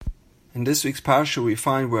In this week's parsha, we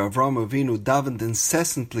find where Avraham Avinu davened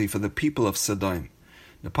incessantly for the people of Sodom.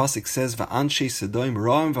 The pasuk says, "Va'anshei Sodom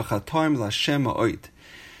ra'am v'chatoim l'Hashem ha'od."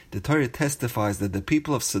 The Torah testifies that the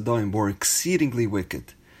people of Sodom were exceedingly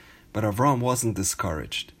wicked, but Avraham wasn't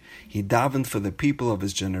discouraged. He davened for the people of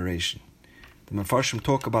his generation. The Mefarshim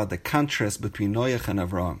talk about the contrast between Noach and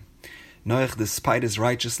Avraham. Noach, despite his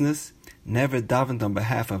righteousness, never davened on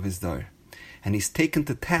behalf of his dor, and he's taken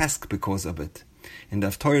to task because of it. In the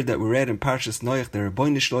Torah that we read in Parshas Noach, the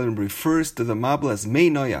Rebbeinu Shalom refers to the Mabul as Mei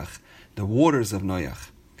Noach, the waters of Noach.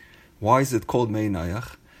 Why is it called Mei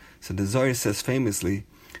Noach? So the Zohar says famously,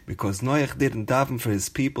 because Noach didn't daven for his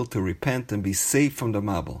people to repent and be saved from the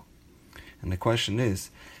Mabul. And the question is,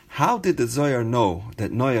 how did the Zohar know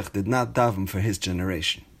that Noach did not daven for his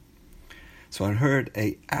generation? So I heard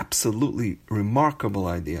a absolutely remarkable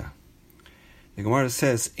idea. The Gemara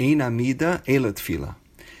says, Ein Amida Ela Tefillah.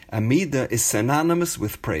 Amida is synonymous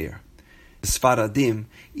with prayer. The Sfaradim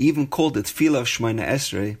even called it Tefillah of Shemona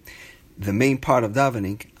Esrei, the main part of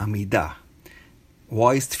davening, Amidah.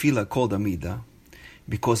 Why is Tefillah called Amidah?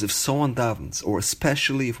 Because if someone davens, or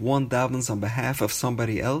especially if one davens on behalf of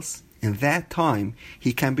somebody else, in that time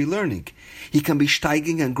he can be learning. He can be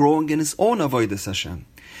steiging and growing in his own avodas Hashem.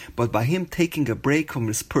 But by him taking a break from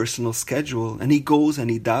his personal schedule, and he goes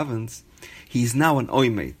and he davens, he is now an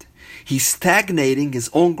oimed. He's stagnating his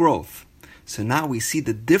own growth. So now we see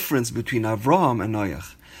the difference between Avraham and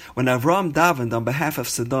Noach. When Avraham davened on behalf of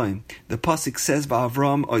Sodom, the pasuk says,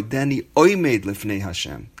 "Va'Avraham oideni oimed lifnei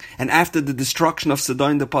Hashem." And after the destruction of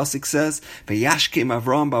Sodom, the pasuk says, "Vayashkem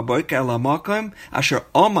Avraham ba'boker lamakom asher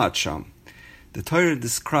amad sham." The Torah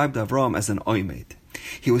described Avraham as an oimed.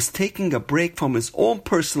 He was taking a break from his own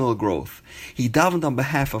personal growth. He davened on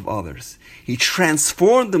behalf of others. He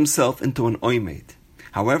transformed himself into an oimed.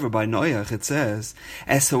 However, by Noach it says,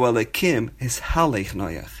 Eso Elokim is halech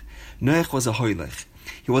Noach. Noach was a hoilech.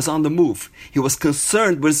 He was on the move. He was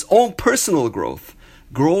concerned with his own personal growth,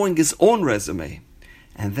 growing his own resume.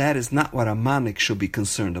 And that is not what a manik should be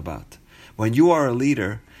concerned about. When you are a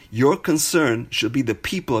leader, your concern should be the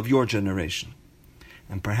people of your generation.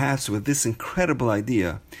 And perhaps with this incredible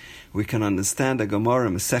idea, we can understand the Gemara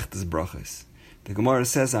in Masechtas Brachos. The Gemara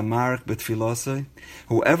says, Amarich betfilosoi,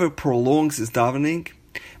 whoever prolongs his davening,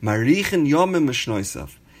 Marichen yomim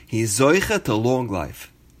mishnoisav, he is zoicha to long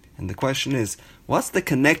life. And the question is, what's the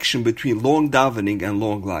connection between long davening and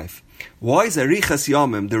long life? Why is arichas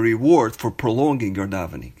yomim the reward for prolonging your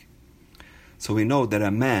davening? So we know that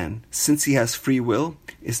a man, since he has free will,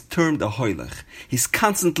 is termed a hoilech. He's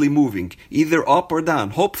constantly moving, either up or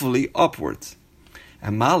down, hopefully upwards. A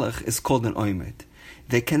malach is called an oimed.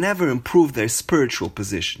 They can never improve their spiritual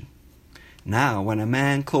position. Now, when a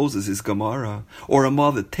man closes his Gemara, or a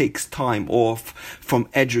mother takes time off from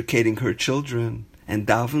educating her children and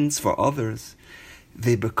davens for others,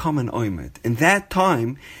 they become an oimed. In that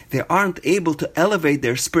time, they aren't able to elevate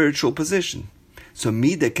their spiritual position. So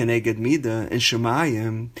Mida Keneged Mida in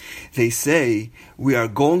Shemayim, they say, we are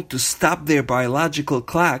going to stop their biological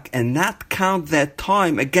clock and not count that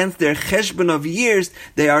time against their cheshbon of years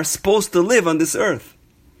they are supposed to live on this earth.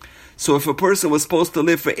 So if a person was supposed to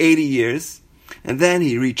live for 80 years, and then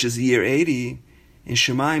he reaches year 80, in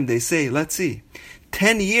Shemayim they say, let's see,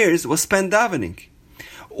 10 years was spent davening.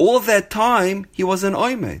 All that time he was an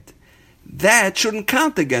oimed. That shouldn't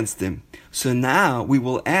count against him. So now we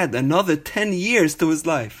will add another 10 years to his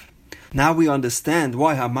life. Now we understand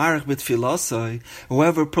why Hamarich betfilosoi,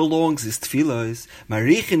 whoever prolongs his tefillos,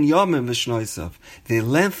 marichin yomim v'shnoisav, they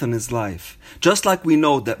lengthen his life. Just like we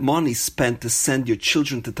know that money spent to send your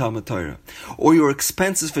children to Talmud Torah, or your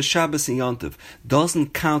expenses for Shabbos and Yom Tov,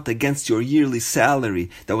 doesn't count against your yearly salary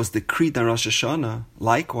that was decreed on Rosh Hashanah.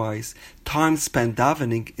 Likewise, time spent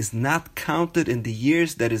davening is not counted in the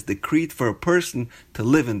years that is decreed for a person to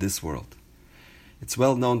live in this world. It's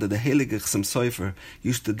well known that the Heilige Chassam Sofer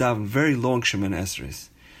used to daven very long Shemona Esrei.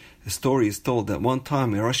 The story is told that one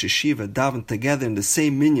time a Rosh Yeshiva davened together in the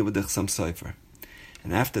same minyan with the Chassam Sofer.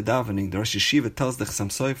 And after davening, the Rosh Yeshiva tells the Chassam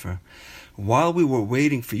Sofer, while we were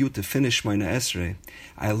waiting for you to finish Shemona Esrei,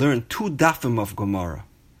 I learned 2 dafim of Gemara.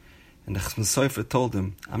 And the Chassam Sofer told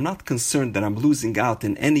him, I'm not concerned that I'm losing out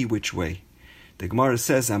in any which way. The Gemara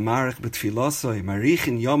says, Amarich betfilosoi,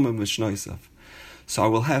 marichin yomim v'shnoisav. So I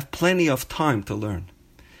will have plenty of time to learn.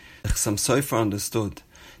 The Chassam Sofer understood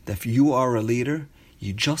that if you are a leader,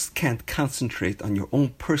 you just can't concentrate on your own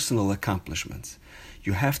personal accomplishments.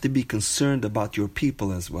 You have to be concerned about your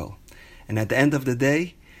people as well. And at the end of the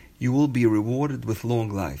day, you will be rewarded with long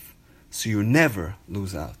life. So you never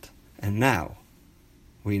lose out. And now,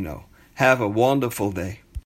 we know. Have a wonderful day.